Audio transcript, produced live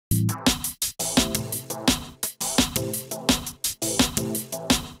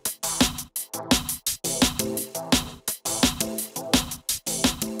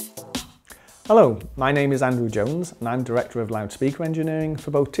Hello, my name is Andrew Jones and I'm Director of Loudspeaker Engineering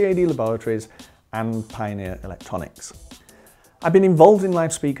for both TAD Laboratories and Pioneer Electronics. I've been involved in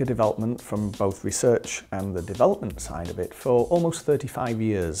loudspeaker development from both research and the development side of it for almost 35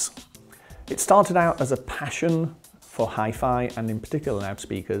 years. It started out as a passion for hi-fi and in particular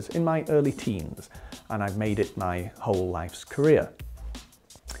loudspeakers in my early teens, and I've made it my whole life's career.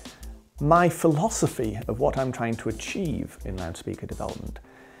 My philosophy of what I'm trying to achieve in loudspeaker development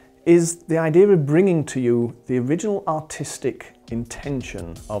is the idea of bringing to you the original artistic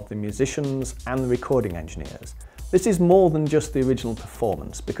intention of the musicians and the recording engineers. This is more than just the original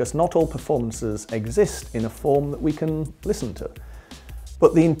performance, because not all performances exist in a form that we can listen to.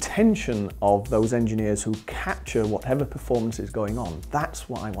 But the intention of those engineers who capture whatever performance is going on, that's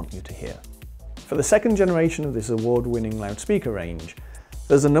what I want you to hear. For the second generation of this award-winning loudspeaker range,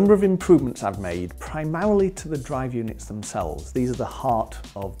 there's a number of improvements I've made, primarily to the drive units themselves. These are the heart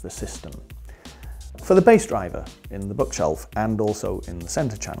of the system. For the bass driver in the bookshelf and also in the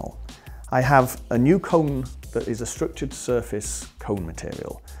center channel, I have a new cone that is a structured surface cone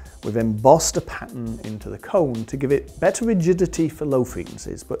material. We've embossed a pattern into the cone to give it better rigidity for low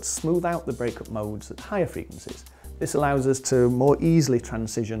frequencies, but smooth out the breakup modes at higher frequencies. This allows us to more easily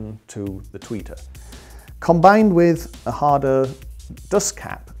transition to the tweeter. Combined with a harder dust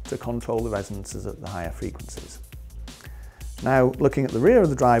cap to control the resonances at the higher frequencies. Now, looking at the rear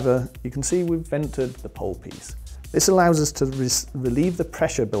of the driver, you can see we've vented the pole piece. This allows us to relieve the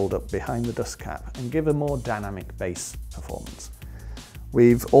pressure buildup behind the dust cap and give a more dynamic bass performance.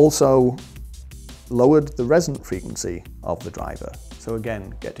 We've also lowered the resonant frequency of the driver, so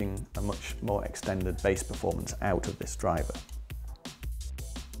again, getting a much more extended bass performance out of this driver.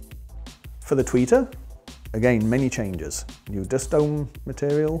 For the tweeter, again, many changes. New dust dome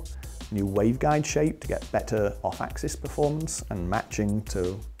material, new waveguide shape to get better off-axis performance and matching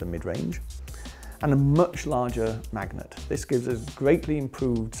to the mid-range, and a much larger magnet. This gives us greatly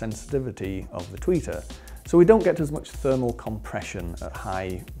improved sensitivity of the tweeter, so we don't get as much thermal compression at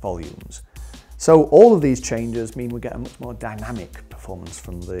high volumes. So all of these changes mean we get a much more dynamic performance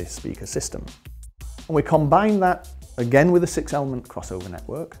from the speaker system. And we combine that again with a 6-element crossover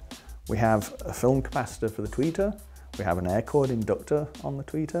network. We have a film capacitor for the tweeter, we have an air core inductor on the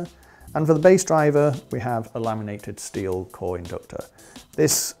tweeter, and for the bass driver we have a laminated steel core inductor.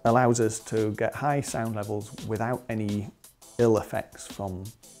 This allows us to get high sound levels without any ill effects from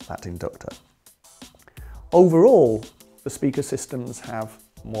that inductor. Overall, the speaker systems have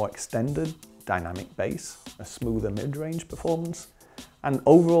more extended dynamic bass, a smoother mid-range performance, and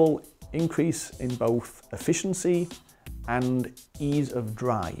overall increase in both efficiency and ease of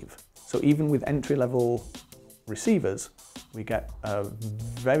drive. So even with entry-level receivers, we get a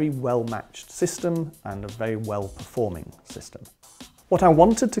very well-matched system and a very well-performing system. What I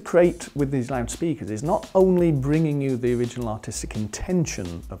wanted to create with these loudspeakers is not only bringing you the original artistic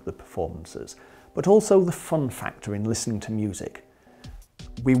intention of the performances, but also the fun factor in listening to music.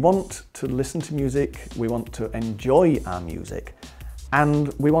 We want to listen to music, we want to enjoy our music,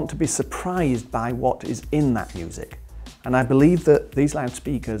 and we want to be surprised by what is in that music. And I believe that these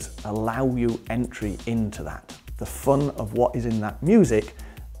loudspeakers allow you entry into that, the fun of what is in that music,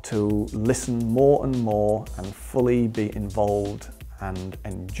 to listen more and more and fully be involved and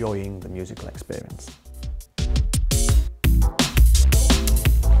enjoying the musical experience.